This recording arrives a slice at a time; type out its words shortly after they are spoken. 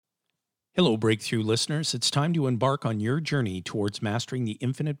Hello, Breakthrough listeners. It's time to embark on your journey towards mastering the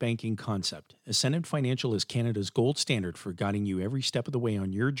infinite banking concept. Ascendant Financial is Canada's gold standard for guiding you every step of the way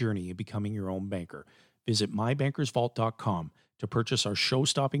on your journey of becoming your own banker. Visit mybankersvault.com to purchase our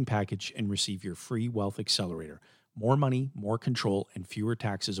show-stopping package and receive your free wealth accelerator. More money, more control, and fewer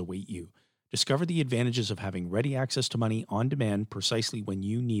taxes await you. Discover the advantages of having ready access to money on demand precisely when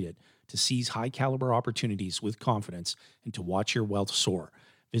you need it, to seize high-caliber opportunities with confidence, and to watch your wealth soar.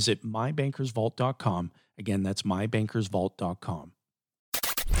 Visit mybankersvault.com. Again, that's mybankersvault.com.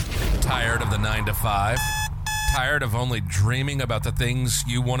 Tired of the 9 to 5? Tired of only dreaming about the things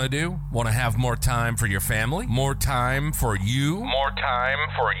you want to do? Want to have more time for your family? More time for you? More time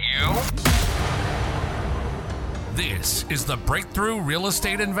for you? This is the Breakthrough Real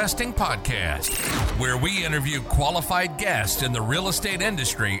Estate Investing Podcast, where we interview qualified guests in the real estate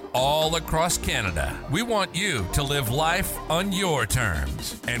industry all across Canada. We want you to live life on your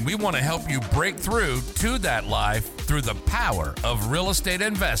terms, and we want to help you break through to that life through the power of real estate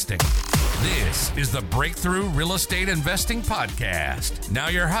investing. This is the Breakthrough Real Estate Investing Podcast. Now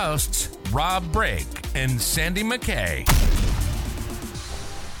your hosts, Rob Brake and Sandy McKay.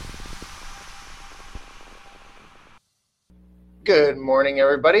 Good morning,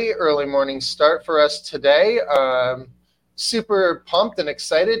 everybody. Early morning start for us today. Super pumped and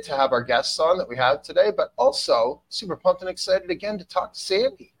excited to have our guests on that we have today, but also super pumped and excited again to talk to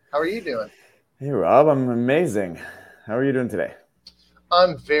Sandy. How are you doing? Hey, Rob. I'm amazing. How are you doing today?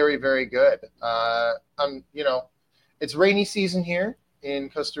 I'm very, very good. It's rainy season here in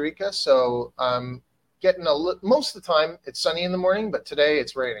Costa Rica, so I'm getting most of the time it's sunny in the morning, but today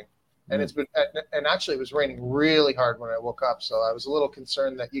it's raining. And actually it was raining really hard when I woke up. So I was a little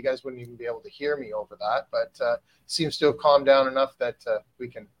concerned that you guys wouldn't even be able to hear me over that, but it seems to have calmed down enough that we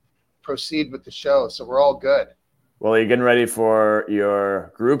can proceed with the show. So we're all good. Well, are you getting ready for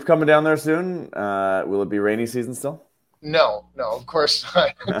your group coming down there soon? Will it be rainy season still? No, of course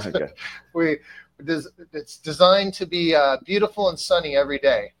not. Okay. It's designed to be beautiful and sunny every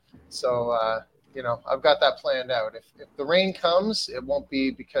day. So, I've got that planned out. If the rain comes, it won't be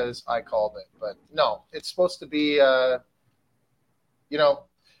because I called it. But no, it's supposed to be,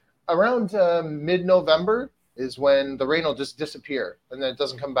 around mid-November is when the rain will just disappear, and then it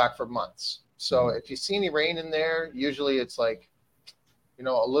doesn't come back for months. So if you see any rain in there, usually it's like, a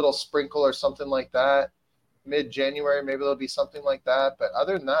little sprinkle or something like that. Mid-January, maybe there'll be something like that. But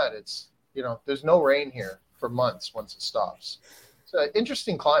other than that, it's, there's no rain here for months once it stops. It's an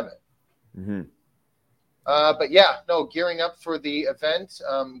interesting climate. Mm-hmm. Gearing up for the event.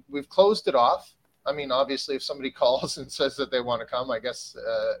 We've closed it off. I mean, obviously, if somebody calls and says that they want to come, I guess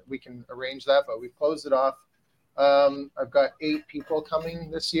we can arrange that, but we've closed it off. I've got 8 people coming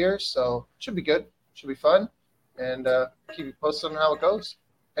this year, so it should be good. Should be fun. And keep you posted on how it goes.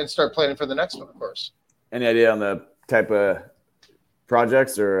 And start planning for the next one, of course. Any idea on the type of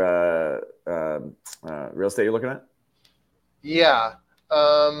projects or real estate you're looking at? Yeah.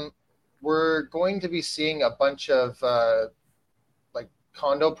 We're going to be seeing a bunch of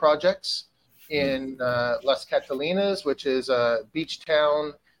condo projects in Las Catalinas, which is a beach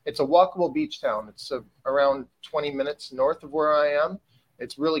town. It's a walkable beach town. It's around 20 minutes north of where I am.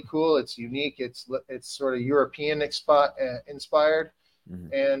 It's really cool. It's unique. It's sort of European inspired.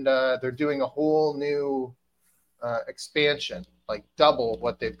 Mm-hmm. And they're doing a whole new expansion, like double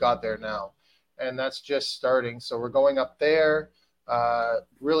what they've got there now. And that's just starting. So we're going up there.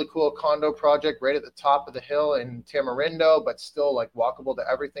 Really cool condo project right at the top of the hill in Tamarindo, but still like walkable to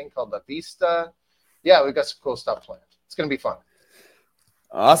everything, called La Vista. Yeah, we've got some cool stuff planned. It's going to be fun.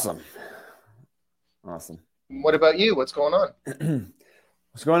 Awesome. What about you? What's going on?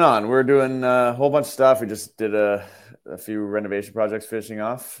 What's going on? We're doing a whole bunch of stuff. We just did a few renovation projects finishing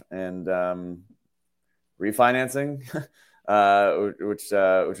off and refinancing, which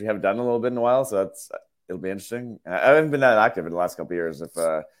we haven't done a little bit in a while. So it'll be interesting. I haven't been that active in the last couple of years. If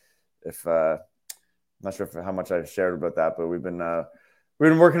I'm not sure how much I shared about that, but we've been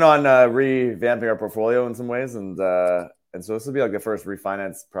working on revamping our portfolio in some ways, and so this will be like the first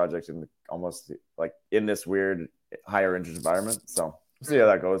refinance project almost like in this weird higher interest environment. So we'll see how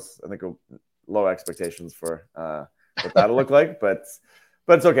that goes. I think low expectations for what that'll look like, but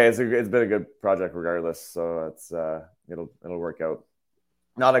it's okay. It's been a good project regardless. So it'll work out.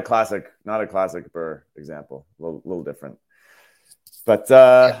 Not a classic Burr example. A little different. But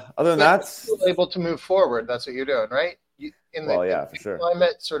other than that, still able to move forward. That's what you're doing, right? For sure.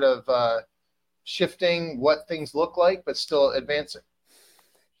 Climate sort of shifting what things look like, but still advancing.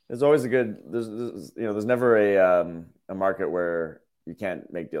 There's always there's never a market where you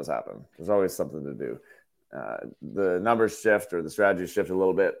can't make deals happen. There's always something to do. The numbers shift or the strategies shift a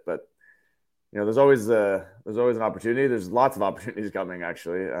little bit, but there's always an opportunity. There's lots of opportunities coming,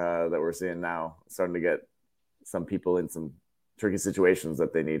 actually, that we're seeing now, starting to get some people in some tricky situations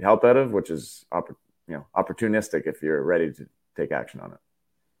that they need help out of, which is opportunistic if you're ready to take action on it.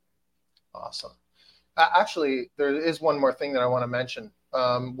 Awesome. Actually, there is one more thing that I want to mention.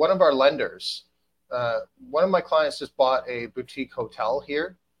 One of our lenders, one of my clients just bought a boutique hotel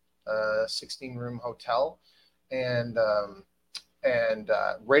here, a 16-room hotel, and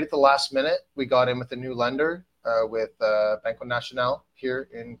right at the last minute, we got in with a new lender with Banco Nacional here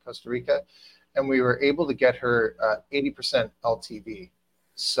in Costa Rica, and we were able to get her 80% LTV.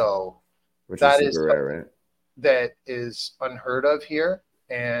 So that is rare, right? That is unheard of here.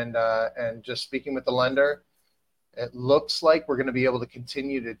 And just speaking with the lender, it looks like we're going to be able to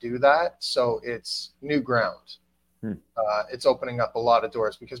continue to do that. So it's new ground. It's opening up a lot of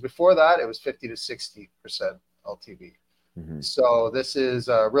doors, because before that it was 50 to 60% LTV. Mm-hmm. So this is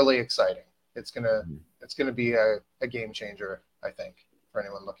really exciting. It's gonna be a game changer, I think, for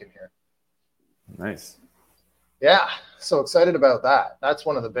anyone looking here. Nice. Yeah, so excited about that. That's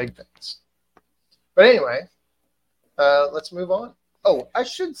one of the big things. But anyway, let's move on. Oh, I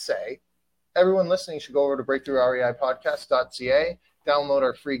should say, everyone listening should go over to breakthroughreipodcast.ca, download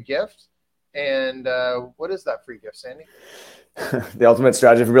our free gift. And what is that free gift, Sandy? The ultimate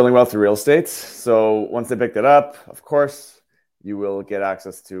strategy for building wealth through real estate. So once they picked it up, of course, you will get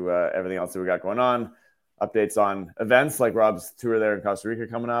access to everything else that we got going on, updates on events like Rob's tour there in Costa Rica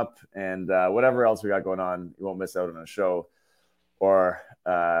coming up, and whatever else we got going on. You won't miss out on a show or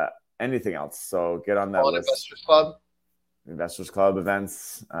anything else. So get on that list. Investors Club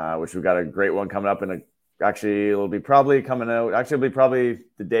events, which we've got a great one coming up it'll be probably coming out. Actually, it'll be probably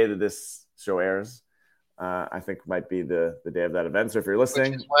the day that this show airs. I think might be the day of that event. So if you're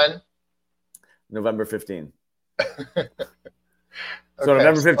listening, which is when? November 15th. So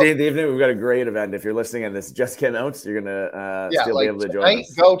November 15th evening, we've got a great event. If you're listening and this just came out, so you're gonna still be able to join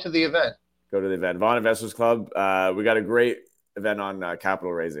us. Go to the event. Go to the event. Vaughn Investors Club. We got a great event on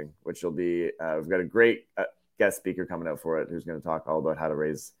capital raising, which will be. We've got a great guest speaker coming out for it, who's going to talk all about how to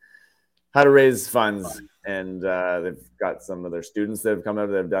raise funds, and they've got some of their students that have come out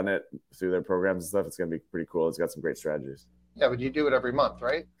that have done it through their programs and stuff. It's going to be pretty cool. It's got some great strategies. Yeah, but you do it every month,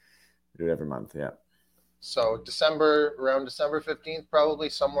 right? We do it every month, yeah. So around December 15th, probably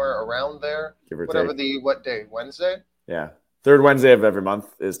somewhere around there. Give or whatever take. What day? Wednesday? Yeah. Third Wednesday of every month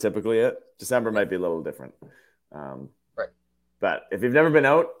is typically it. December might be a little different. Right. But if you've never been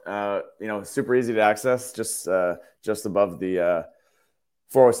out, super easy to access, just above the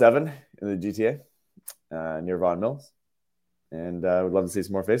 407 in the GTA near Vaughan Mills. And we'd love to see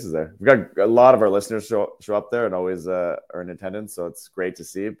some more faces there. We've got a lot of our listeners show up there and always are in attendance, so it's great to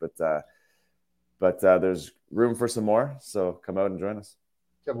see. But there's room for some more, so come out and join us.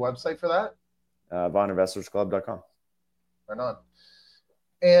 Do you have a website for that? VaughnInvestorsClub.com. Right on.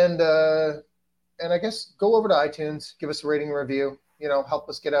 And I guess go over to iTunes, give us a rating and review. Help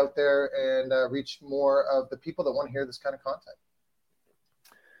us get out there and reach more of the people that want to hear this kind of content.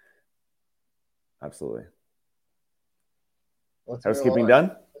 Absolutely. Housekeeping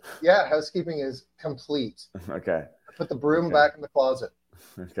done? Yeah, housekeeping is complete. Okay. Put the broom back in the closet.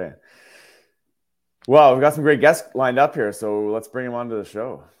 Okay. Well, we've got some great guests lined up here, so let's bring them onto the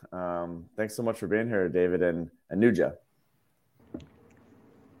show. Thanks so much for being here, David and Anuja.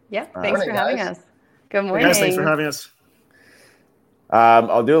 Yeah, thanks for having us. Good morning. Yes, thanks for having us.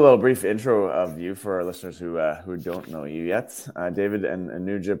 I'll do a little brief intro of you for our listeners who don't know you yet. David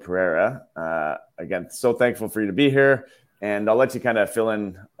Anuja Pereira. Again, so thankful for you to be here. And I'll let you kind of fill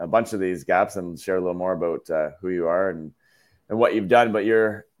in a bunch of these gaps and share a little more about who you are and what you've done. But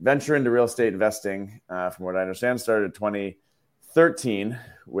your venture into real estate investing, from what I understand, started in 2013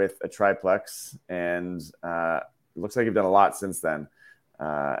 with a triplex. And it looks like you've done a lot since then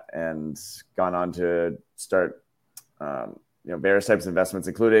and gone on to start various types of investments,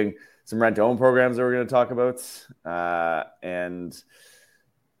 including some rent-to-own programs that we're going to talk about. And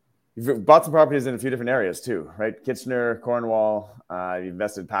you've bought some properties in a few different areas too, right? Kitchener, Cornwall. You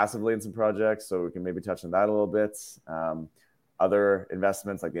invested passively in some projects, so we can maybe touch on that a little bit. Other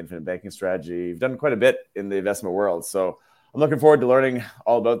investments like the infinite banking strategy. You've done quite a bit in the investment world. So I'm looking forward to learning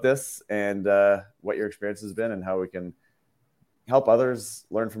all about this and what your experience has been and how we can help others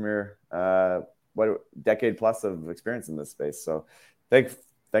learn from your decade plus of experience in this space. So thanks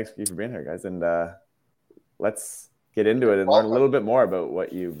you for being here, guys. And let's get into it and learn a little bit more about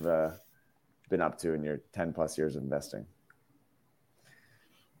what you've been up to in your 10 plus years of investing.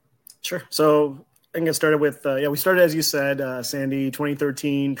 Sure. So I can get started with, we started, as you said, Sandy,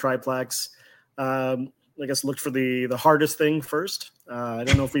 2013 triplex. One I guess, looked for the hardest thing first. I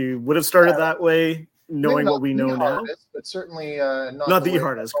don't know if we would have started that way, knowing what we know now. But certainly not the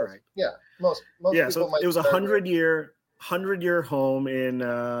hardest, correct? Yeah, most yeah. people So might it was a 100-year home in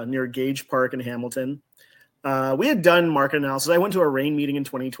near Gage Park in Hamilton. We had done market analysis. I went to a RAIN meeting in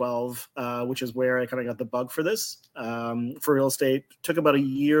 2012, which is where I kind of got the bug for this. For real estate, took about a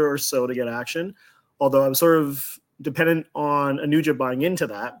year or so to get action, although I was sort of dependent on Anuja buying into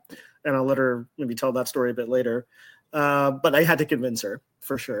that, and I'll let her maybe tell that story a bit later. But I had to convince her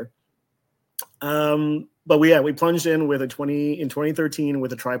for sure. But we plunged in with in 2013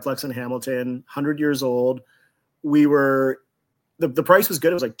 with a triplex in Hamilton, 100 years old. We were the price was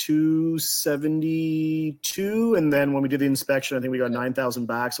good. It was like $272, and then when we did the inspection, I think we got 9,000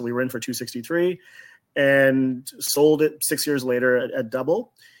 back, so we were in for $263, and sold it 6 years later at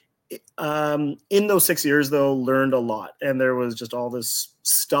double. In those 6 years, though, learned a lot, and there was just all this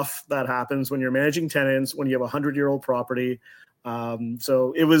stuff that happens when you're managing tenants, when you have a 100-year-old property.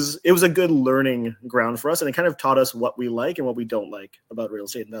 So it was a good learning ground for us, and it kind of taught us what we like and what we don't like about real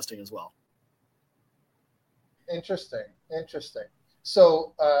estate investing as well. Interesting.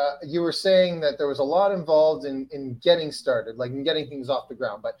 So you were saying that there was a lot involved in getting started, like in getting things off the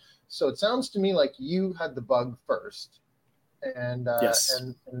ground. But so it sounds to me like you had the bug first, and yes.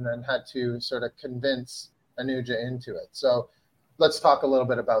 and then had to sort of convince Anuja into it. So let's talk a little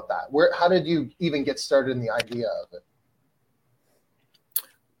bit about that. How did you even get started in the idea of it,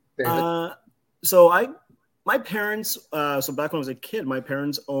 David? My parents, so back when I was a kid, my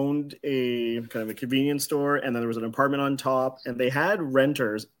parents owned a kind of a convenience store, and then there was an apartment on top, and they had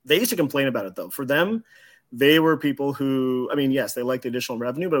renters. They used to complain about it, though. For them, they were people who, I mean, yes, they liked the additional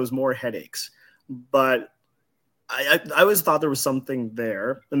revenue, but it was more headaches. But I always thought there was something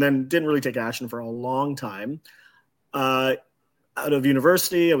there, and then didn't really take action for a long time. Out of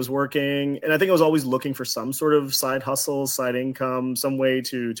university, I was working, and I think I was always looking for some sort of side hustle, side income, some way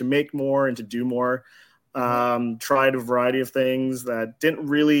to make more and to do more. Tried a variety of things that didn't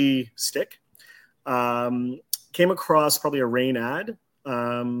really stick. Came across probably a RAIN ad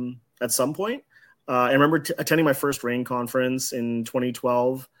at some point. I remember attending my first RAIN conference in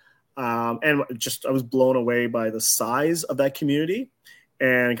 2012, and I was blown away by the size of that community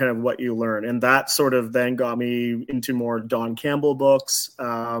and kind of what you learn. And that sort of then got me into more Don Campbell books.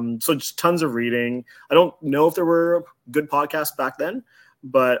 So just tons of reading. I don't know if there were good podcasts back then,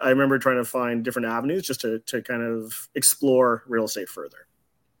 but I remember trying to find different avenues just to kind of explore real estate further.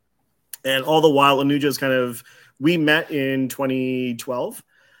 And all the while, we met in 2012.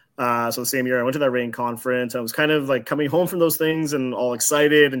 So the same year I went to that RAIN conference. I was kind of like coming home from those things and all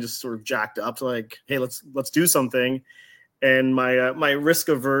excited and just sort of jacked up to like, hey, let's do something. And my risk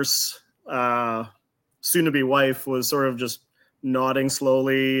averse soon to be wife was sort of just nodding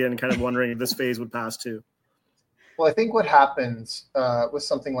slowly and kind of wondering if this phase would pass too. Well, I think what happens with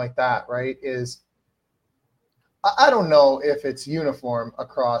something like that, right, is I don't know if it's uniform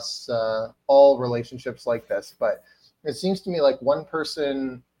across all relationships like this, but it seems to me like one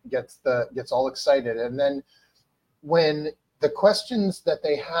person gets all excited, and then when the questions that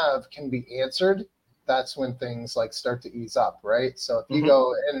they have can be answered, that's when things like start to ease up, right? So if you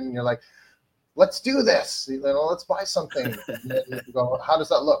go in and you're like, let's do this, let's buy something. And then you go, how does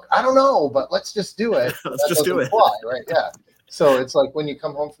that look? I don't know, but let's just do it. Let's just do it. Fly, right? Yeah. So it's like when you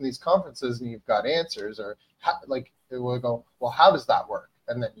come home from these conferences and you've got answers, or it will go, well, how does that work?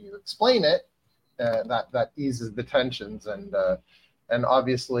 And then you explain it. That eases the tensions, and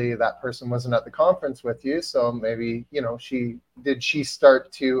obviously that person wasn't at the conference with you, so maybe did she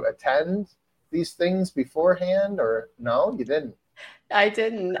start to attend these things beforehand, or no, you didn't? I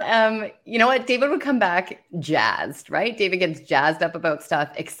didn't. You know what? David would come back jazzed, right? David gets jazzed up about stuff,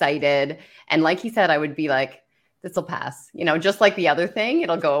 excited. And like he said, I would be like, this will pass, just like the other thing,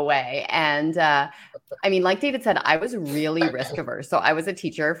 it'll go away. And like David said, I was really risk averse. So I was a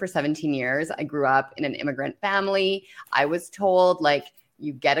teacher for 17 years. I grew up in an immigrant family. I was told, like,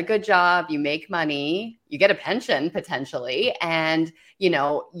 you get a good job, you make money, you get a pension potentially, and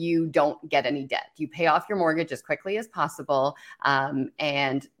you don't get any debt. You pay off your mortgage as quickly as possible,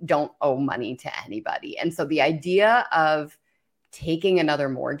 and don't owe money to anybody. And so the idea of taking another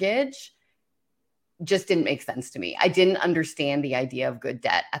mortgage just didn't make sense to me. I didn't understand the idea of good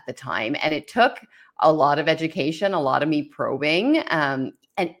debt at the time, and it took a lot of education, a lot of me probing.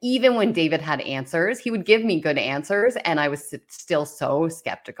 And even when David had answers, he would give me good answers, and I was still so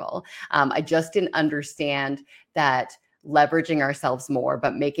skeptical. I just didn't understand that leveraging ourselves more,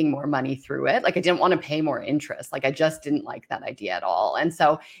 but making more money through it. Like, I didn't want to pay more interest. Like, I just didn't like that idea at all. And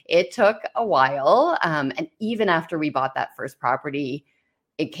so it took a while. And even after we bought that first property,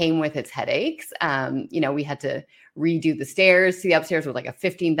 it came with its headaches. We had to redo the stairs. The upstairs was like a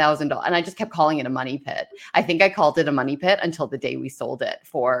 $15,000, and I just kept calling it a money pit. I think I called it a money pit until the day we sold it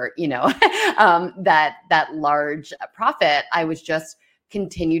for, that large profit. I was just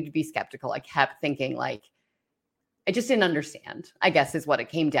continued to be skeptical. I kept thinking like, I just didn't understand, I guess is what it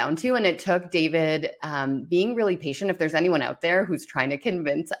came down to. And it took David being really patient. If there's anyone out there who's trying to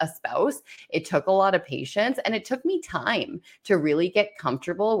convince a spouse, it took a lot of patience, and it took me time to really get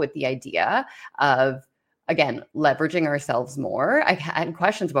comfortable with the idea of, again, leveraging ourselves more. I had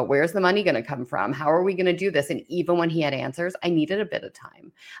questions about where's the money going to come from? How are we going to do this? And even when he had answers, I needed a bit of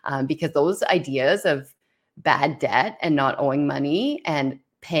time because those ideas of bad debt and not owing money and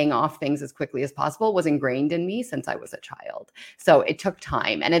paying off things as quickly as possible was ingrained in me since I was a child. So it took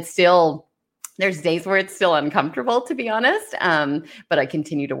time, and there's days where it's still uncomfortable, to be honest. But I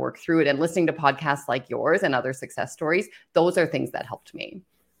continue to work through it, and listening to podcasts like yours and other success stories, those are things that helped me.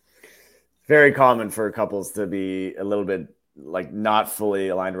 Very common for couples to be a little bit like not fully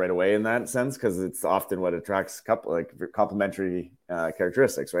aligned right away in that sense, because it's often what attracts complementary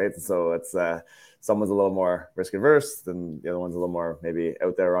characteristics, right? So it's someone's a little more risk averse, and the other one's a little more maybe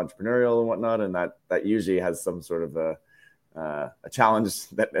out there entrepreneurial and whatnot, and that usually has some sort of a challenge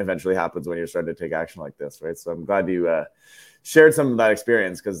that eventually happens when you're starting to take action like this, right? So I'm glad you shared some of that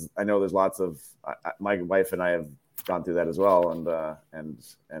experience, because I know there's lots of my wife and I have gone through that as well, and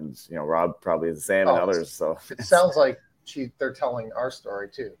Rob probably is the same, and others. So it sounds like they're telling our story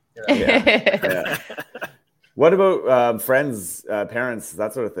too. Yeah. What about friends, parents,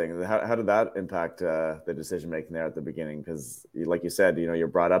 that sort of thing? How did that impact the decision making there at the beginning? Because, like you said, you're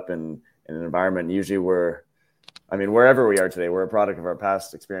brought up in an environment. Usually, wherever we are today, we're a product of our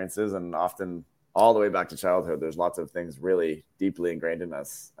past experiences, and often all the way back to childhood, there's lots of things really deeply ingrained in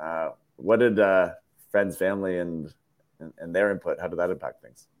us. What did friends, family, and their input? How did that impact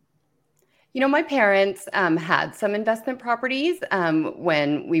things? My parents had some investment properties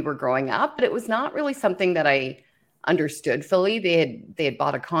when we were growing up, but it was not really something that I understood fully. They had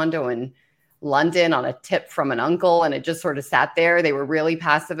bought a condo in London on a tip from an uncle, and it just sort of sat there. They were really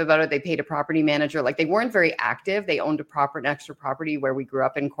passive about it. They paid a property manager. Like, they weren't very active. They owned an extra property where we grew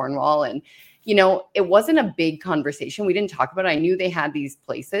up in Cornwall, and it wasn't a big conversation. We didn't talk about it. I knew they had these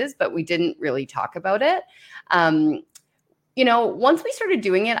places, but we didn't really talk about it. Once we started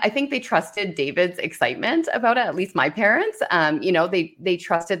doing it, I think they trusted David's excitement about it, at least my parents. They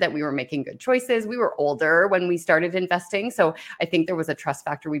trusted that we were making good choices. We were older when we started investing, so I think there was a trust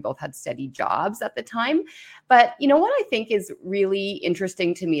factor. We both had steady jobs at the time. But what I think is really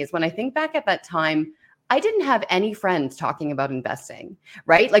interesting to me is when I think back at that time, I didn't have any friends talking about investing,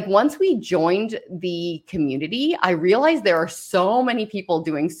 right? Like, once we joined the community, I realized there are so many people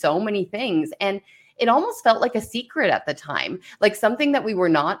doing so many things, and it almost felt like a secret at the time, like something that we were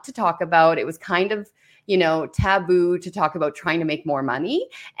not to talk about. It was kind of, taboo to talk about trying to make more money.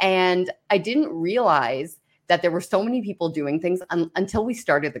 And I didn't realize that there were so many people doing things until we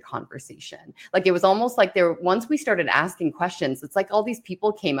started the conversation. Like, it was almost like once we started asking questions, it's like all these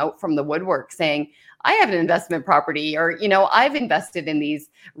people came out from the woodwork saying, I have an investment property, or, I've invested in these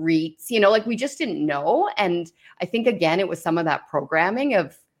REITs, like we just didn't know. And I think, again, it was some of that programming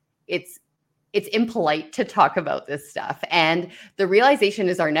of it's impolite to talk about this stuff. And the realization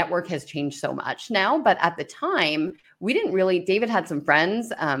is our network has changed so much now. But at the time, we didn't really, David had some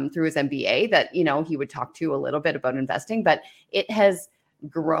friends through his MBA that, he would talk to a little bit about investing, but it has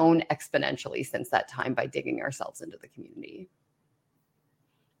grown exponentially since that time by digging ourselves into the community.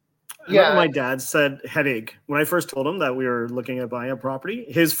 Yeah, my dad said headache. When I first told him that we were looking at buying a property,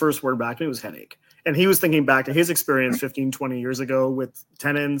 his first word back to me was headache. And he was thinking back to his experience 15, 20 years ago with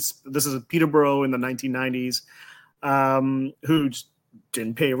tenants. This is Peterborough in the 1990s, who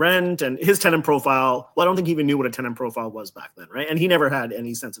didn't pay rent. And his tenant profile, well, I don't think he even knew what a tenant profile was back then, right? And he never had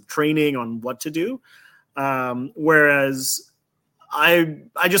any sense of training on what to do. Whereas I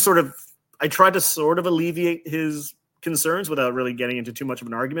tried to sort of alleviate his concerns without really getting into too much of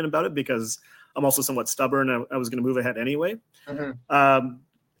an argument about it, because I'm also somewhat stubborn. I was going to move ahead anyway. Mm-hmm.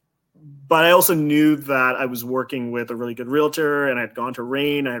 But I also knew that I was working with a really good realtor, and I had gone to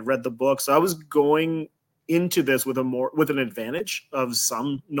RAIN. I had read the book. So I was going into this with an advantage of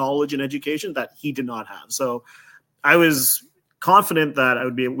some knowledge and education that he did not have. So I was confident that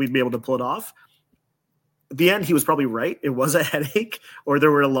we'd be able to pull it off. At the end, he was probably right. It was a headache, or there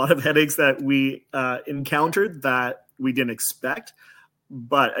were a lot of headaches that we encountered that we didn't expect.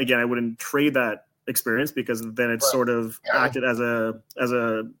 But again, I wouldn't trade that experience, because then it sort of acted as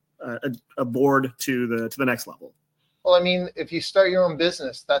a board to the next level. Well, I mean, if you start your own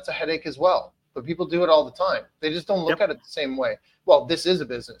business, that's a headache as well. But people do it all the time. They just don't look at it the same way. well, this is a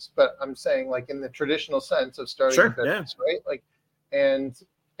business, but I'm saying like in the traditional sense of starting a business, right? Like, and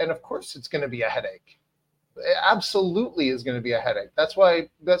of course it's going to be a headache. It absolutely is going to be a headache. That's why.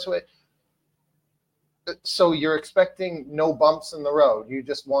 So you're expecting no bumps in the road. You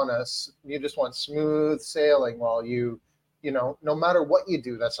just want smooth sailing while no matter what you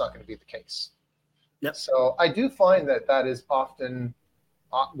do, that's not going to be the case. Yep. So I do find that is often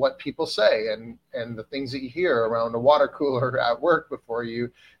what people say and the things that you hear around a water cooler at work before you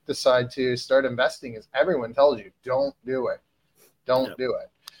decide to start investing is everyone tells you, don't do it. Don't do it.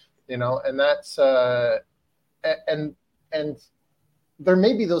 And that's and there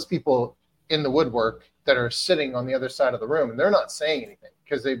may be those people in the woodwork that are sitting on the other side of the room and they're not saying anything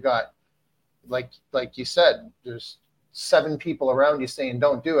because they've got, like you said, there's 7 people around you saying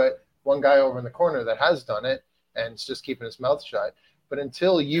don't do it. One guy over in the corner that has done it and is just keeping his mouth shut. But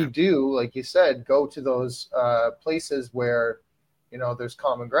until you do, like you said, go to those places where there's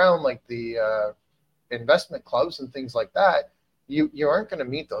common ground, like the investment clubs and things like that, you aren't going to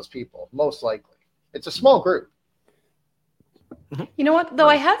meet those people, most likely. It's a small group. You know what, though,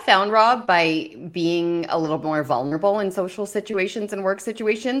 I have found, Rob, by being a little more vulnerable in social situations and work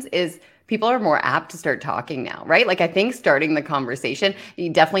situations, is people are more apt to start talking now, right? Like, I think starting the conversation,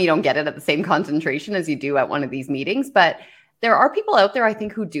 you don't get it at the same concentration as you do at one of these meetings, but there are people out there, I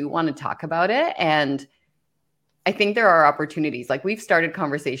think, who do want to talk about it. And I think there are opportunities. Like, we've started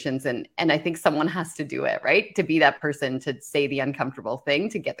conversations and I think someone has to do it, right? To be that person to say the uncomfortable thing,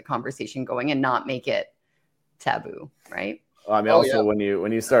 to get the conversation going and not make it taboo, right? I mean,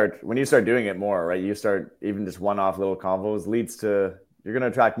 when you start doing it more, right? You start even just one-off little convos leads to, you're going to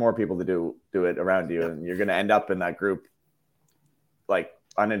attract more people to do it around you, and you're going to end up in that group, like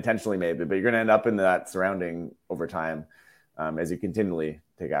unintentionally maybe, but you're going to end up in that surrounding over time as you continually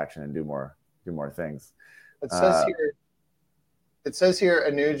take action and do more things. It says here,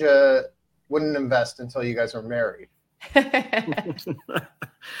 Anuja wouldn't invest until you guys were married.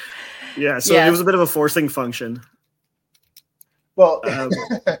 Yeah, so it was a bit of a forcing function. Well,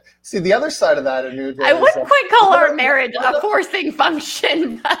 see, the other side of that, Anuja, I wouldn't quite call our marriage a forcing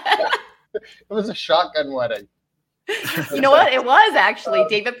function. It was a shotgun wedding. You know what? It was actually.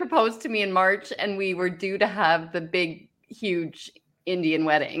 David proposed to me in March, and we were due to have the big, huge Indian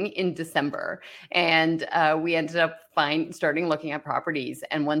wedding in December. And we ended up starting looking at properties.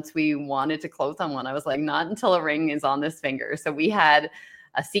 And once we wanted to close on one, I was like, not until a ring is on this finger. So we had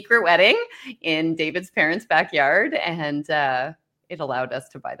a secret wedding in David's parents' backyard, and it allowed us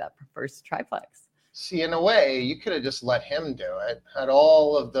to buy that first triplex. See, in a way, you could have just let him do it. Had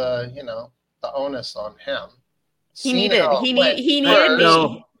all of the, the onus on him. He needed me.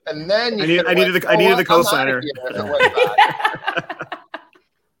 And then I needed the co-signer.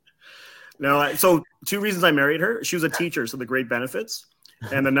 No, so 2 reasons I married her. She was a teacher, so the great benefits.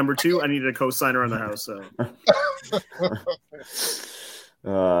 And then number 2, I needed a co-signer on the house. So.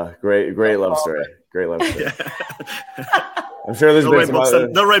 Great love story. Great love story. I'm sure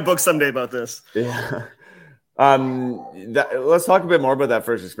they'll write books someday about this. Yeah. Let's talk a bit more about that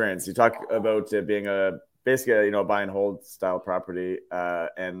first experience. You talk about it being basically a buy and hold style property,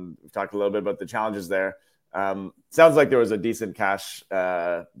 and we've talked a little bit about the challenges there. Sounds like there was a decent cash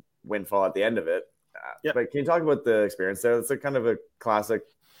windfall at the end of it. But can you talk about the experience there? It's a kind of a classic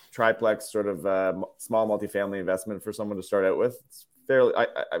triplex sort of small multifamily investment for someone to start out with. It's fairly,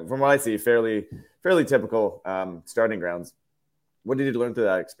 from what I see, fairly typical starting grounds. What did you learn through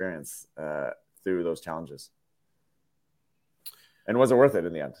that experience, through those challenges? And was it worth it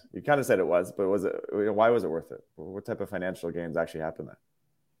in the end? You kind of said it was, but why was it worth it? What type of financial gains actually happened there?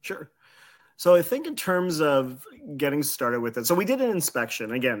 Sure. So I think in terms of getting started with it, so we did an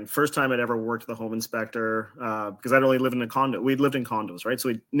inspection. Again, first time I'd ever worked with a home inspector, because I'd only lived in a condo. We'd lived in condos, right? So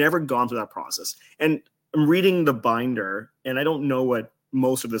we'd never gone through that process. And I'm reading the binder, and I don't know what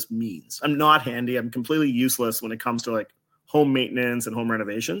most of this means. I'm not handy. I'm completely useless when it comes to like home maintenance and home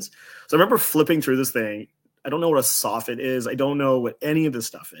renovations. So I remember flipping through this thing. I don't know what a soffit is. I don't know what any of this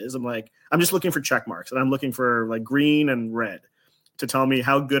stuff is. I'm just looking for check marks, and I'm looking for like green and red to tell me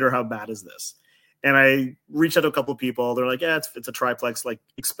how good or how bad is this. And I reached out to a couple of people. They're like, yeah, it's a triplex, like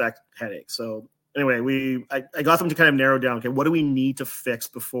expect headaches. So anyway, I got them to kind of narrow down, okay, what do we need to fix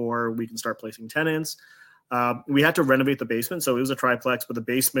before we can start placing tenants? We had to renovate the basement. So it was a triplex, but the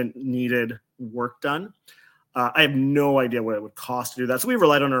basement needed work done. I have no idea what it would cost to do that. So we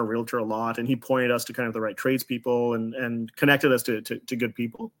relied on our realtor a lot, and he pointed us to kind of the right tradespeople and connected us to good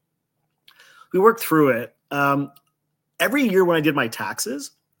people. We worked through it. Every year when I did my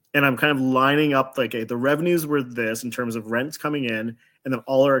taxes, and I'm kind of lining up like, okay, the revenues were this in terms of rents coming in and then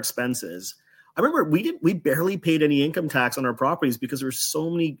all our expenses, I remember we barely paid any income tax on our properties because there were so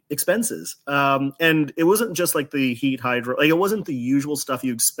many expenses. And it wasn't just like the heat, hydro, like it wasn't the usual stuff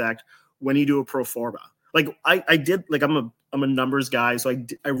you expect when you do a pro forma. Like I did, like I'm a numbers guy, so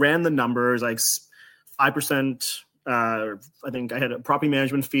I ran the numbers, like 5%. I think I had a property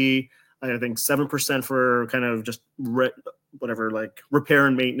management fee. I think 7% for kind of just like repair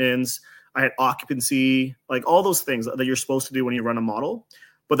and maintenance. I had occupancy, like all those things that you're supposed to do when you run a model.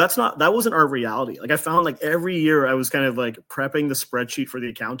 But that wasn't our reality. Like I found like every year I was kind of like prepping the spreadsheet for the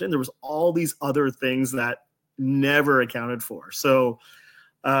accountant. There was all these other things that never accounted for. So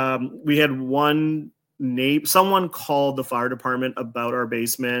we had someone called the fire department about our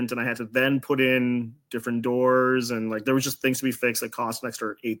basement, and I had to then put in different doors, and like there was just things to be fixed that cost an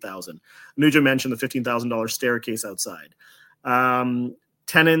extra $8,000. Anuja mentioned the $15,000 staircase outside.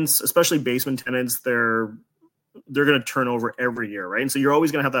 Tenants, especially basement tenants, they're going to turn over every year, right? And so you're always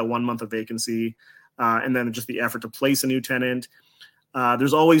going to have that 1 month of vacancy, and then just the effort to place a new tenant.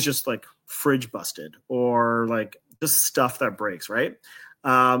 There's always just like fridge busted or like just stuff that breaks, right?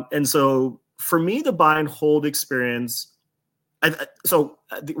 And so for me, the buy and hold experience, I'm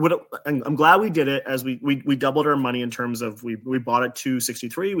glad we did it, as we doubled our money in terms of we bought at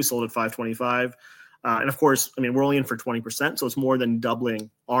 263, we sold at 525. And of course, I mean, we're only in for 20%, so it's more than doubling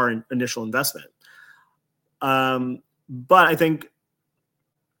our initial investment. But I think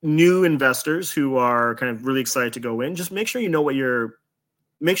new investors who are kind of really excited to go in, just make sure you know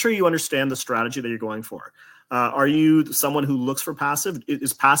make sure you understand the strategy that you're going for. Are you someone who looks for passive?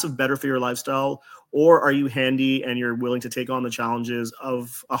 Is passive better for your lifestyle? Or are you handy and you're willing to take on the challenges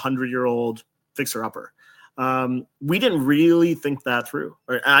of a 100-year-old fixer-upper? We didn't really think that through.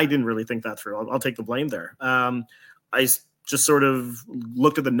 Or I didn't really think that through. I'll take the blame there. I just sort of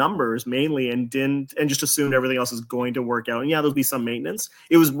looked at the numbers mainly and just assumed everything else is going to work out. And yeah, there'll be some maintenance.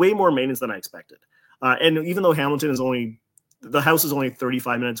 It was way more maintenance than I expected. And even though Hamilton the house is only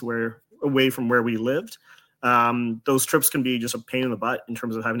 35 minutes away from where we lived, those trips can be just a pain in the butt in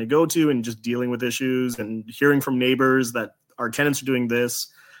terms of having to go to and just dealing with issues and hearing from neighbors that our tenants are doing this.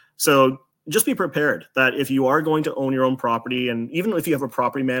 So just be prepared that if you are going to own your own property, and even if you have a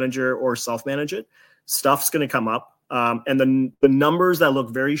property manager or self-manage it, stuff's going to come up. And then the numbers that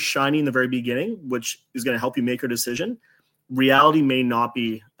look very shiny in the very beginning, which is going to help you make your decision, reality may not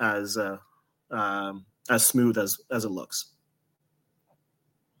be as smooth as it looks.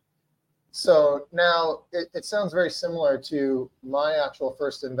 So now it sounds very similar to my actual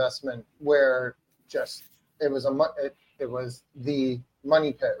first investment, where just it was the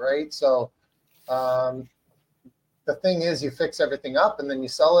money pit, right? So the thing is, you fix everything up and then you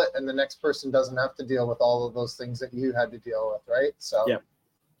sell it, and the next person doesn't have to deal with all of those things that you had to deal with, right? So yeah.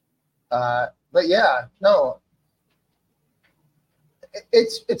 But yeah, no.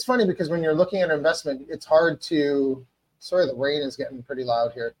 It's funny because when you're looking at an investment, it's hard to. Sorry, the rain is getting pretty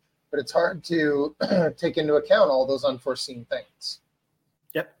loud here. But it's hard to take into account all those unforeseen things.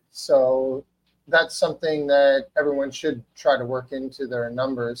 Yep. So that's something that everyone should try to work into their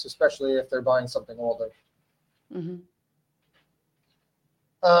numbers, especially if they're buying something older. Mm-hmm.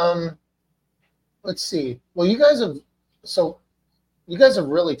 Let's see. Well, you guys have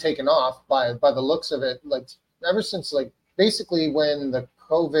really taken off by the looks of it. Like ever since like basically when the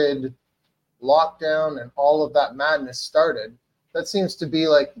COVID lockdown and all of that madness started. That seems to be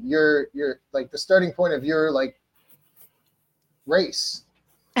like your like the starting point of your like race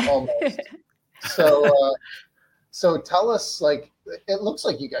almost. So tell us, like, it looks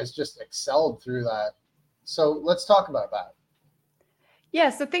like you guys just excelled through that. So let's talk about that. Yeah,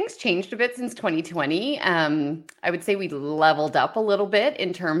 so things changed a bit since 2020. I would say we leveled up a little bit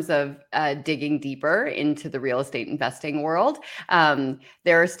in terms of digging deeper into the real estate investing world.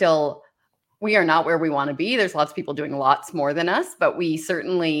 We are not where we want to be. There's lots of people doing lots more than us, but we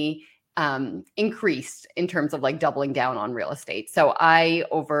certainly increased in terms of like doubling down on real estate. So I,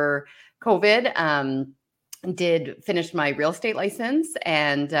 over COVID, did finish my real estate license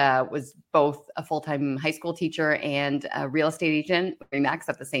and was both a full-time high school teacher and a real estate agent Remax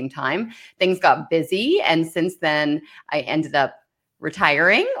at the same time. Things got busy. And since then I ended up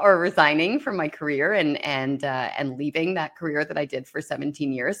retiring or resigning from my career and leaving that career that I did for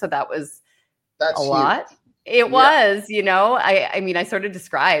 17 years. So that's a lot. It was, I mean, I sort of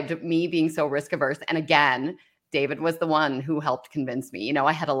described me being so risk averse. And again, David was the one who helped convince me.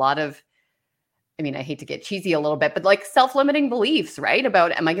 I had a lot of, I mean, I hate to get cheesy a little bit, but like self-limiting beliefs, right?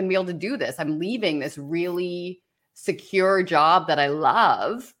 About, am I going to be able to do this? I'm leaving this really secure job that I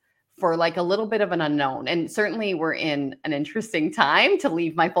love for like a little bit of an unknown. And certainly we're in an interesting time to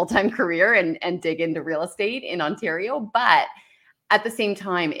leave my full-time career and dig into real estate in Ontario. But at the same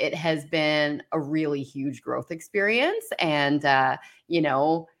time, it has been a really huge growth experience. And,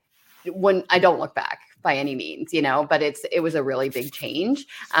 when I don't look back by any means, but it was a really big change.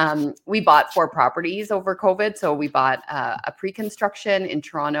 We bought 4 properties over COVID. So we bought a pre-construction in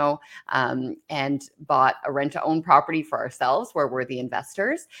Toronto and bought a rent-to-own property for ourselves where we're the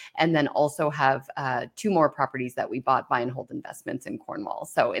investors. And then also have 2 more properties that we bought buy and hold investments in Cornwall.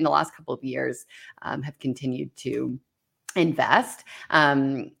 So in the last couple of years have continued to invest.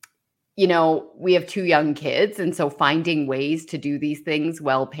 We have 2 young kids. And so finding ways to do these things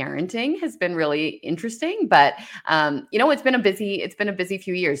while parenting has been really interesting. But, it's been a busy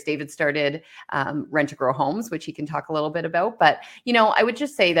few years. David started Rent to Grow Homes, which he can talk a little bit about. But, I would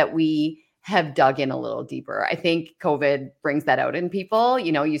just say that we have dug in a little deeper. I think COVID brings that out in people.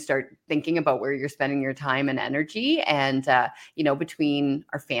 You start thinking about where you're spending your time and energy. And, between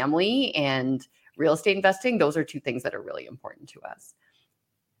our family and real estate investing, those are 2 things that are really important to us.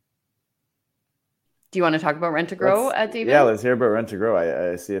 Do you want to talk about Rent to Grow, David? Yeah, let's hear about Rent to Grow.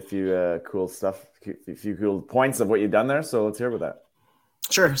 I see a few cool stuff, a few cool points of what you've done there. So let's hear about that.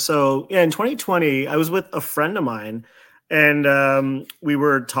 Sure. So in 2020, I was with a friend of mine, and we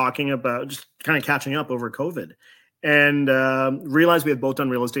were talking about just kind of catching up over COVID, and realized we had both done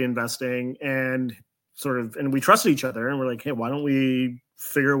real estate investing, and we trusted each other, and we're like, hey, why don't we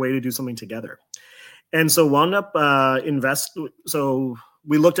figure a way to do something together? And so wound up So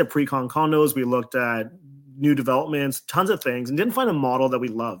we looked at pre-con condos, we looked at new developments, tons of things, and didn't find a model that we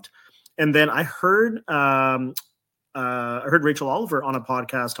loved. And then I heard Rachel Oliver on a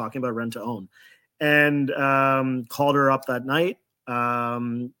podcast talking about rent to own, and called her up that night,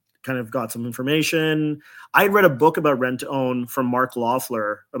 kind of got some information. I read a book about rent to own from Mark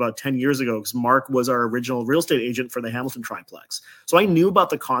Loeffler about 10 years ago, because Mark was our original real estate agent for the Hamilton Triplex. So I knew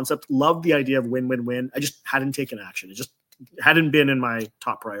about the concept, loved the idea of win-win-win. I just hadn't taken action. It just hadn't been in my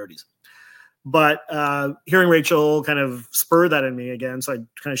top priorities. But hearing Rachel kind of spur that in me again. So I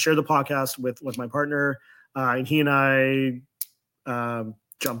kind of shared the podcast with my partner, and he and I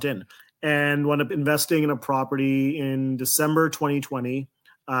jumped in and wound up investing in a property in December 2020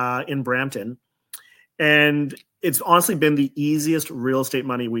 in Brampton. And it's honestly been the easiest real estate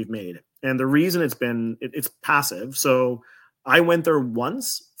money we've made. And the reason it's passive. So I went there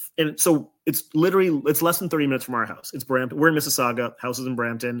once. And so it's less than 30 minutes from our house. It's Brampton. We're in Mississauga, house is in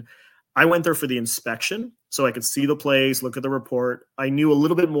Brampton. I went there for the inspection so I could see the place, look at the report. I knew a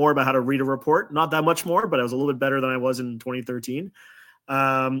little bit more about how to read a report, not that much more, but I was a little bit better than I was in 2013.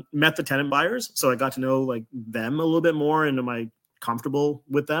 Met the tenant buyers. So I got to know them a little bit more, and am I comfortable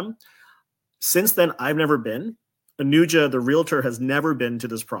with them? Since then, I've never been. Anuja, the realtor, has never been to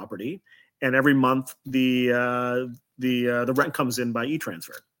this property. And every month the rent comes in by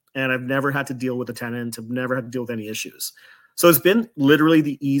e-transfer. And I've never had to deal with a tenant. I've never had to deal with any issues. So it's been literally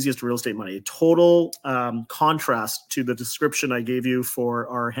the easiest real estate money. A total contrast to the description I gave you for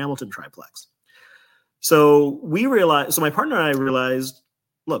our Hamilton Triplex. So my partner and I realized,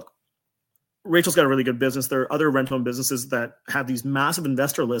 look, Rachel's got a really good business. There are other rent-owned businesses that have these massive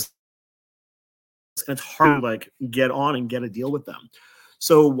investor lists, and it's hard to get on and get a deal with them.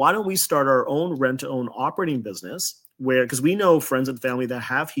 So why don't we start our own rent-to-own operating business, because we know friends and family that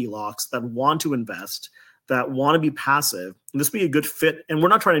have HELOCs, that want to invest, that want to be passive, and this would be a good fit. And we're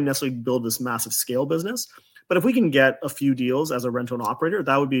not trying to necessarily build this massive scale business, but if we can get a few deals as a rent-own operator,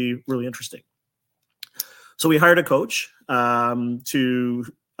 that would be really interesting. So we hired a coach to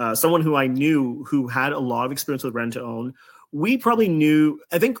someone who I knew who had a lot of experience with rent-to-own.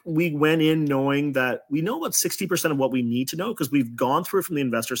 I think we went in knowing that we know about 60% of what we need to know, because we've gone through it from the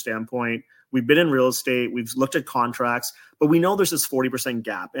investor standpoint. We've been in real estate. We've looked at contracts, but we know there's this 40%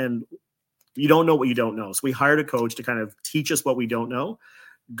 gap, and you don't know what you don't know. So we hired a coach to kind of teach us what we don't know,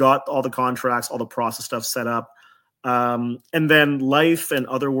 got all the contracts, all the process stuff set up. And then life and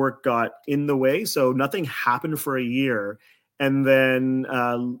other work got in the way. So nothing happened for a year. And then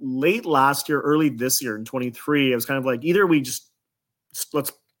late last year, early this year in 23, it was kind of like, either we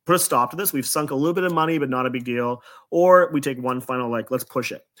let's put a stop to this. We've sunk a little bit of money, but not a big deal. Or we take one final, let's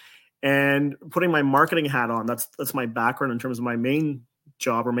push it. And putting my marketing hat on, that's my background in terms of my main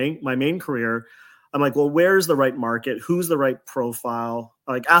job or my main career. I'm like, well, where's the right market? Who's the right profile?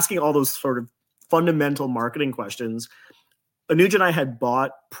 Asking all those sort of fundamental marketing questions. Anuja and I had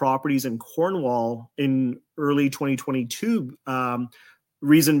bought properties in Cornwall in early 2022.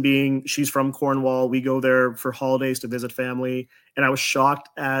 Reason being, she's from Cornwall. We go there for holidays to visit family. And I was shocked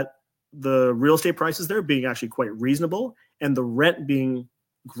at the real estate prices there being actually quite reasonable, and the rent being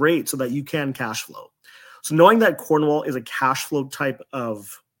great so that you can cash flow. So knowing that Cornwall is a cash flow type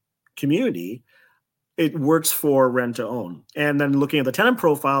of community, it works for rent to own. And then looking at the tenant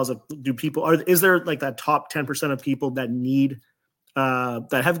profiles of is there like that top 10% of people that need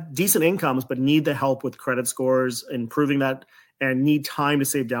that have decent incomes but need the help with credit scores, improving that, and need time to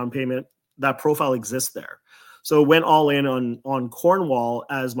save down payment? That profile exists there. So went all in on Cornwall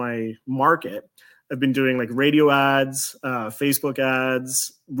as my market. I've been doing like radio ads, Facebook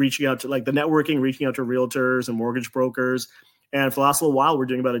ads, reaching out to like the networking, reaching out to realtors and mortgage brokers. And for the last little while, we're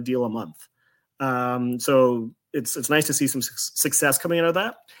doing about a deal a month. So it's nice to see some success coming out of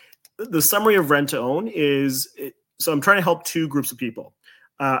that. The summary of rent to own is, so I'm trying to help two groups of people.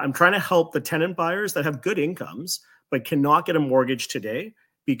 I'm trying to help the tenant buyers that have good incomes, but cannot get a mortgage today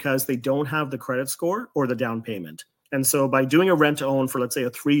because they don't have the credit score or the down payment. And so by doing a rent to own for, let's say, a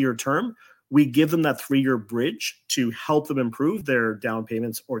 3-year term, we give them that 3-year bridge to help them improve their down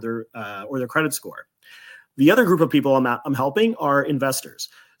payments or their credit score. The other group of people I'm helping are investors.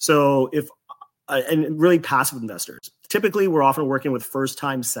 So and really passive investors. Typically, we're often working with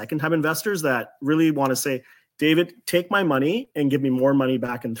first-time, second-time investors that really want to say, David, take my money and give me more money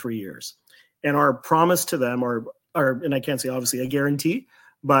back in 3 years. And our promise to them and I can't say obviously a guarantee,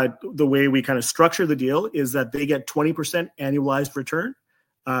 but the way we kind of structure the deal is that they get 20% annualized return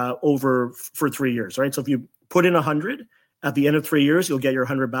for 3 years, right? So if you put in 100, at the end of 3 years, you'll get your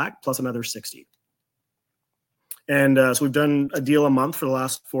 100 back plus another 60. And so we've done a deal a month for the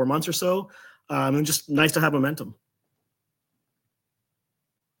last 4 months or so. And just nice to have momentum.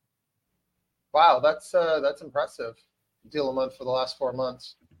 Wow, that's impressive. Deal a month for the last 4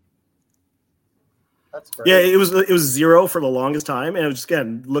 months. That's great. Yeah, it was 0 for the longest time, and it was just,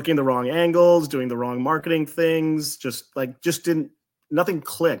 again, looking the wrong angles, doing the wrong marketing things, nothing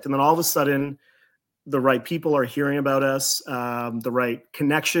clicked. And then all of a sudden, the right people are hearing about us, the right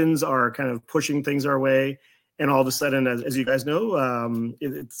connections are kind of pushing things our way. And all of a sudden, as you guys know,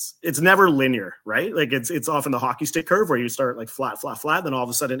 it's never linear, right? Like it's often the hockey stick curve where you start like flat, then all of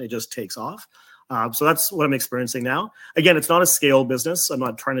a sudden it just takes off. So that's what I'm experiencing now. Again, it's not a scale business. I'm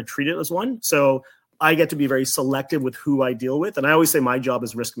not trying to treat it as one. So I get to be very selective with who I deal with. And I always say my job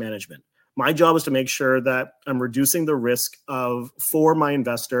is risk management. My job is to make sure that I'm reducing the risk for my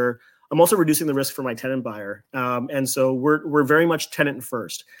investor. I'm also reducing the risk for my tenant buyer. And so we're very much tenant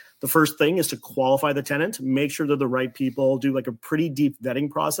first. The first thing is to qualify the tenant, make sure they're the right people, do like a pretty deep vetting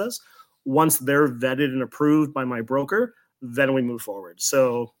process. Once they're vetted and approved by my broker, then we move forward.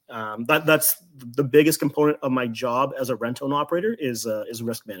 So that's the biggest component of my job as a rent-own operator is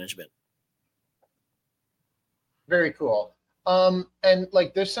risk management. Very cool. And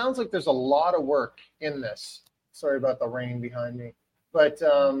like there sounds like there's a lot of work in this. Sorry about the rain behind me. But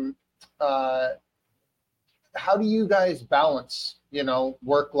how do you guys balance,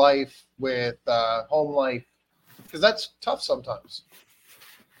 work life with home life? Because that's tough sometimes.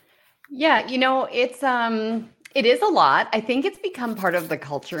 Yeah, it is a lot. I think it's become part of the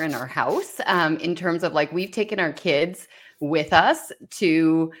culture in our house, in terms of like we've taken our kids with us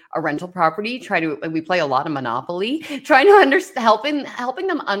to a rental property, we play a lot of Monopoly, trying to helping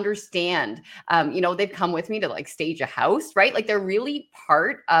them understand, they've come with me to like stage a house, right? Like they're really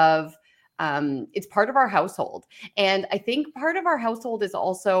part of, it's part of our household. And I think part of our household is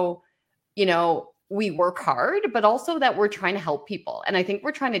also, we work hard, but also that we're trying to help people. And I think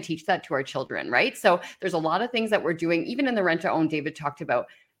we're trying to teach that to our children, right? So there's a lot of things that we're doing, even in the rent to own. David talked about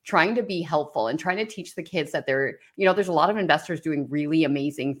trying to be helpful and trying to teach the kids that there's a lot of investors doing really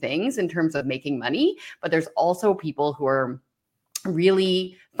amazing things in terms of making money, but there's also people who are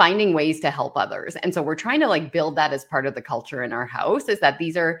really finding ways to help others. And so we're trying to like build that as part of the culture in our house, is that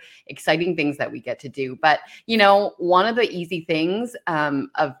these are exciting things that we get to do. But, one of the easy things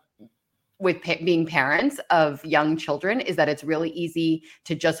being parents of young children is that it's really easy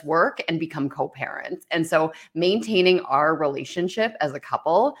to just work and become co-parents. And so maintaining our relationship as a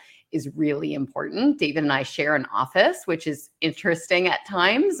couple is really important. David and I share an office, which is interesting at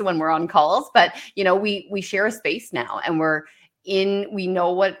times when we're on calls, but we share a space now, and we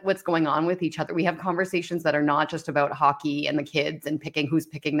know what's going on with each other. We have conversations that are not just about hockey and the kids and who's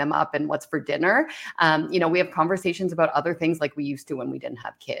picking them up and what's for dinner. We have conversations about other things like we used to when we didn't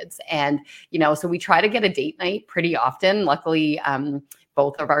have kids. And, so we try to get a date night pretty often. Luckily,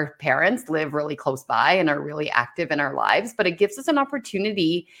 both of our parents live really close by and are really active in our lives, but it gives us an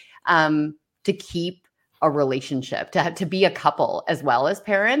opportunity to keep a relationship, to be a couple as well as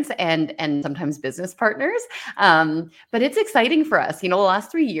parents and sometimes business partners. But it's exciting for us. The last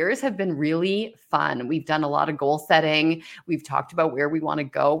 3 years have been really fun. We've done a lot of goal setting. We've talked about where we want to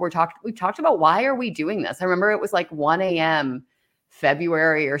go. We've talked about why are we doing this? I remember it was like 1 a.m.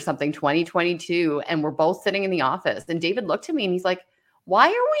 February or something, 2022. And we're both sitting in the office. And David looked at me and he's like, why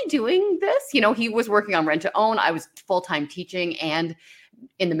are we doing this? You know, he was working on rent to own. I was full-time teaching and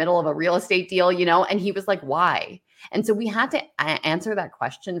in the middle of a real estate deal, you know, and he was like, why? And so we had to answer that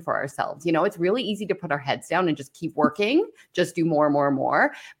question for ourselves. You know, it's really easy to put our heads down and just keep working, just do more and more and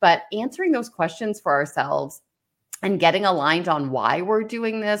more. But answering those questions for ourselves and getting aligned on why we're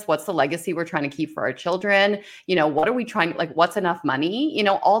doing this, what's the legacy we're trying to keep for our children, you know, what are we trying, like, what's enough money? You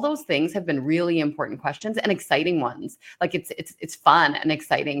know, all those things have been really important questions and exciting ones. Like it's fun and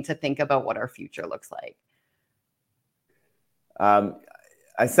exciting to think about what our future looks like.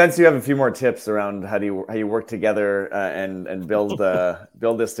 I sense you have a few more tips around how you work together and build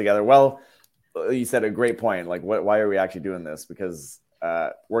this together. Well, you said a great point. Like, why are we actually doing this? Because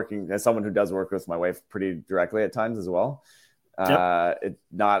working as someone who does work with my wife pretty directly at times as well, it's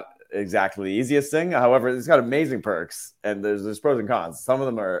not exactly the easiest thing. However, it's got amazing perks, and there's pros and cons. Some of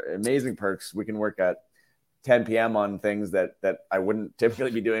them are amazing perks. We can work at 10 p.m. on things that I wouldn't typically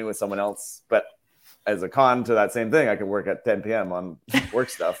be doing with someone else, but as a con to that same thing, I can work at 10 p.m. on work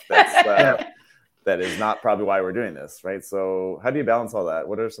stuff that is not probably why we're doing this, right? So how do you balance all that?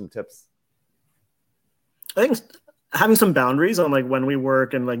 What are some tips? I think having some boundaries on like when we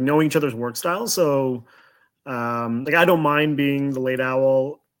work and like knowing each other's work styles. So like I don't mind being the late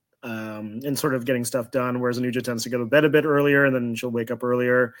owl and sort of getting stuff done, whereas Anuja tends to go to bed a bit earlier and then she'll wake up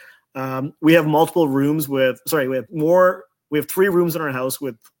earlier. We have multiple rooms we have 3 rooms in our house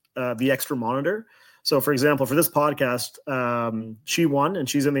with the extra monitor. So, for example, for this podcast, she won and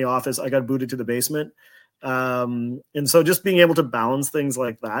she's in the office. I got booted to the basement. And so just being able to balance things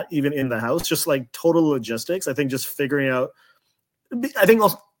like that, even in the house, just like total logistics, I think just figuring out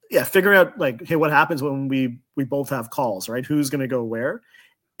like, hey, what happens when we both have calls, right? Who's going to go where?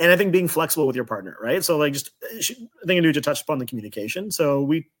 And I think being flexible with your partner, right? So like I think Anuja touched upon the communication. So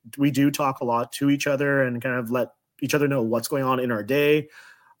we do talk a lot to each other and kind of let each other know what's going on in our day,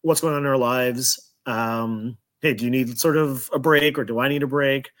 what's going on in our lives. Hey, do you need sort of a break or do I need a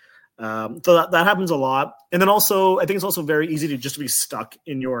break? So that happens a lot. And then also, I think it's also very easy to just be stuck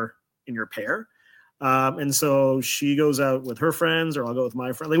in your pair. And so she goes out with her friends or I'll go with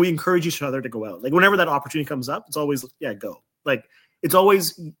my friend. Like we encourage each other to go out. Like whenever that opportunity comes up, it's always, go. Like it's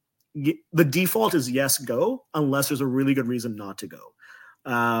always, the default is yes, go, unless there's a really good reason not to go.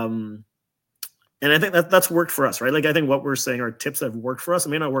 And I think that's worked for us, right? Like I think what we're saying are tips that have worked for us. It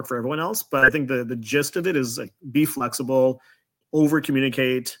may not work for everyone else, but I think the gist of it is like be flexible, over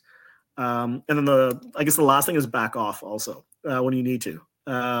communicate, and then I guess the last thing is back off also when you need to.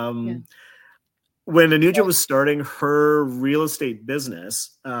 When Anuja was starting her real estate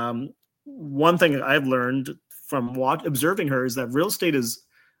business, one thing I've learned from observing her is that real estate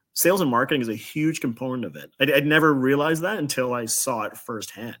sales and marketing is a huge component of it. I'd never realized that until I saw it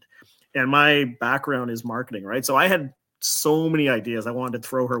firsthand. And my background is marketing, right? So I had so many ideas I wanted to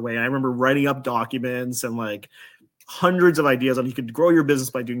throw her way. And I remember writing up documents and like hundreds of ideas on you could grow your business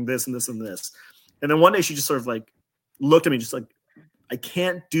by doing this and this and this. And then one day she just sort of like looked at me just like, I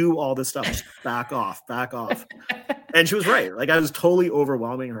can't do all this stuff. Just back off. And she was right. Like I was totally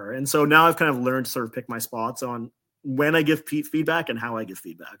overwhelming her. And so now I've kind of learned to sort of pick my spots on when I give feedback and how I give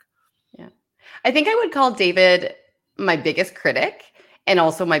feedback. Yeah. I think I would call David my biggest critic and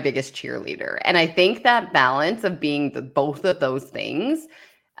also my biggest cheerleader. And I think that balance of being both of those things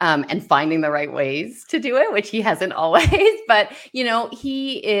and finding the right ways to do it, which he hasn't always, but, you know,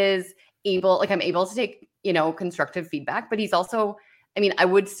 he is able, like I'm able to take, you know, constructive feedback, but he's also, I mean, I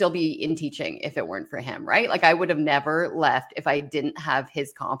would still be in teaching if it weren't for him, right? Like I would have never left if I didn't have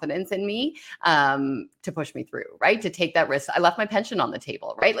his confidence in me to push me through, right? To take that risk. I left my pension on the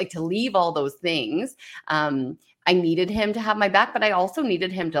table, right? Like to leave all those things. I needed him to have my back, but I also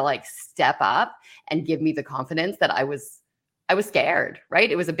needed him to like step up and give me the confidence that I was scared,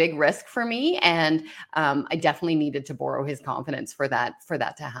 right? It was a big risk for me. And I definitely needed to borrow his confidence for that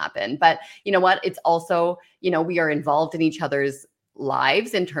to happen. But you know what? It's also, you know, we are involved in each other's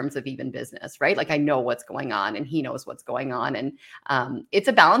lives in terms of even business, right? Like I know what's going on and he knows what's going on. And it's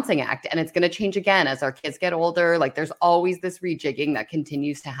a balancing act and it's going to change again as our kids get older. Like there's always this rejigging that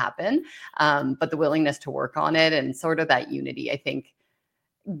continues to happen. But the willingness to work on it and sort of that unity, I think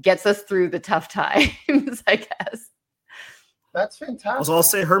gets us through the tough times, I guess. That's fantastic. So I'll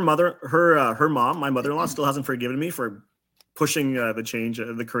say her mom, my mother-in-law still hasn't forgiven me for pushing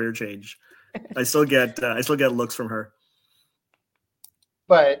the career change. I still get looks from her.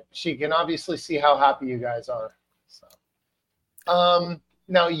 But she can obviously see how happy you guys are. So,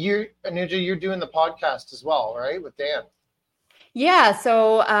 now Anuja, you're doing the podcast as well, right? With Dan. Yeah.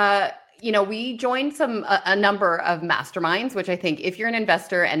 So, we joined a number of masterminds, which I think if you're an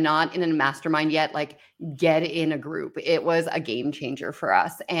investor and not in a mastermind yet, like get in a group. It was a game changer for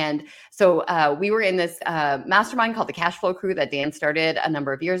us. And so we were in this mastermind called the Cash Flow Crew that Dan started a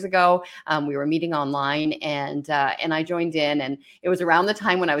number of years ago. We were meeting online and I joined in, and it was around the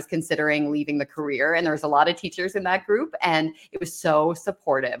time when I was considering leaving the career, and there was a lot of teachers in that group, and it was so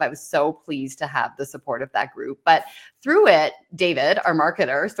supportive. I was so pleased to have the support of that group. But through it, David, our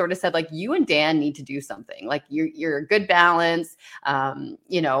marketer, sort of said, like, you and Dan need to do something. Like, you're a good balance.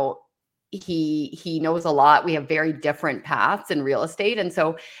 He knows a lot. We have very different paths in real estate. And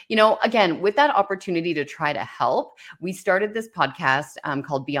so, again, with that opportunity to try to help, we started this podcast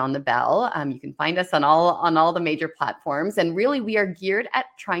called Beyond the Bell. You can find us on all the major platforms. And really, we are geared at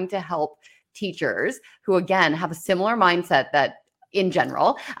trying to help teachers who, again, have a similar mindset that in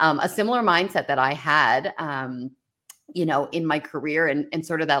general, a similar mindset that I had, in my career and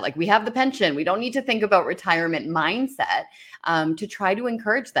sort of that, like, we have the pension, we don't need to think about retirement mindset, to try to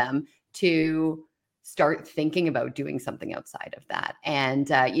encourage them to start thinking about doing something outside of that. And,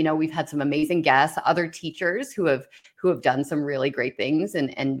 we've had some amazing guests, other teachers who have done some really great things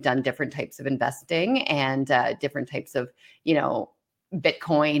and done different types of investing and different types of,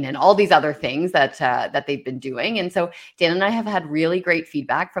 Bitcoin and all these other things that they've been doing. And so Dan and I have had really great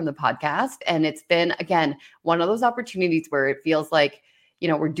feedback from the podcast. And it's been, again, one of those opportunities where it feels like,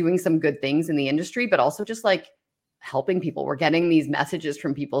 we're doing some good things in the industry, but also just like helping people. We're getting these messages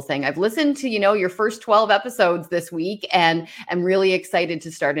from people saying, I've listened to, your first 12 episodes this week and I'm really excited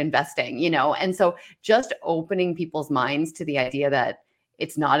to start investing, and so just opening people's minds to the idea that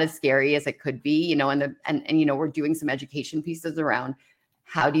it's not as scary as it could be, and we're doing some education pieces around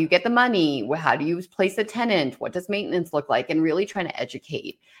how do you get the money? How do you place a tenant? What does maintenance look like? And really trying to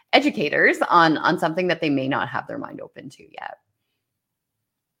educate educators on something that they may not have their mind open to yet.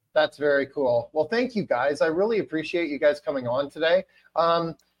 That's very cool. Well, thank you guys. I really appreciate you guys coming on today.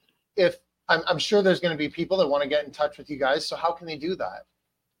 If I'm sure there's going to be people that want to get in touch with you guys. So how can they do that?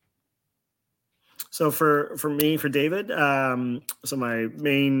 So for David, so my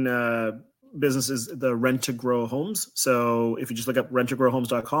main business is the Rent to Grow Homes. So if you just look up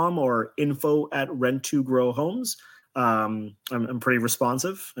renttogrowhomes.com or info@rent2growhomes, I'm pretty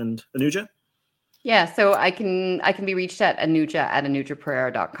responsive. And Anuja? Yeah, so I can be reached at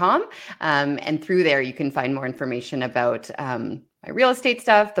anuja@anujapereira.com. And through there, you can find more information about my real estate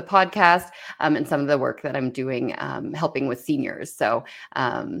stuff, the podcast, and some of the work that I'm doing helping with seniors. So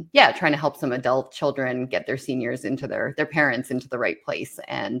trying to help some adult children get their seniors into their parents into the right place.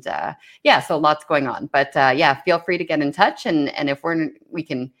 And so lots going on. But feel free to get in touch. And if we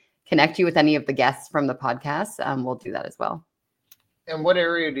can connect you with any of the guests from the podcast, we'll do that as well. And what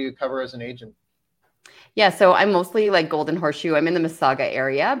area do you cover as an agent? Yeah, so I'm mostly like Golden Horseshoe. I'm in the Mississauga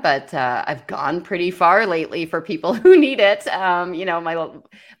area, but I've gone pretty far lately for people who need it. My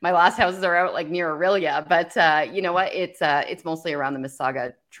last houses are out like near Aurelia, but you know what? It's mostly around the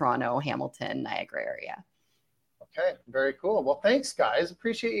Mississauga, Toronto, Hamilton, Niagara area. Okay, very cool. Well, thanks, guys.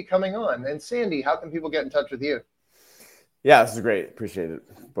 Appreciate you coming on. And Sandy, how can people get in touch with you? Yeah, this is great. Appreciate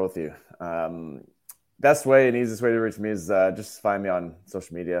it, both of you. Best way and easiest way to reach me is just find me on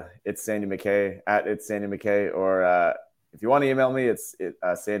social media. It's Sandy McKay @it's Sandy McKay, or if you want to email me, it's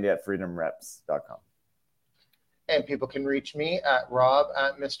sandy@freedomreps.com. And people can reach me at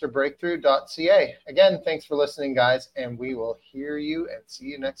rob@mrbreakthrough.ca. Again, thanks for listening, guys, and we will hear you and see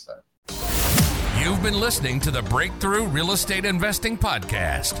you next time. You've been listening to the Breakthrough Real Estate Investing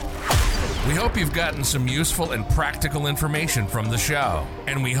Podcast. We hope you've gotten some useful and practical information from the show,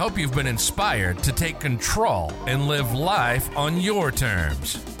 and we hope you've been inspired to take control and live life on your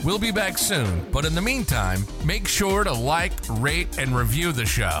terms. We'll be back soon, but in the meantime, make sure to like, rate, and review the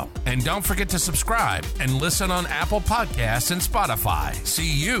show. And don't forget to subscribe and listen on Apple Podcasts and Spotify.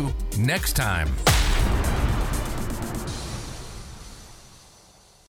 See you next time.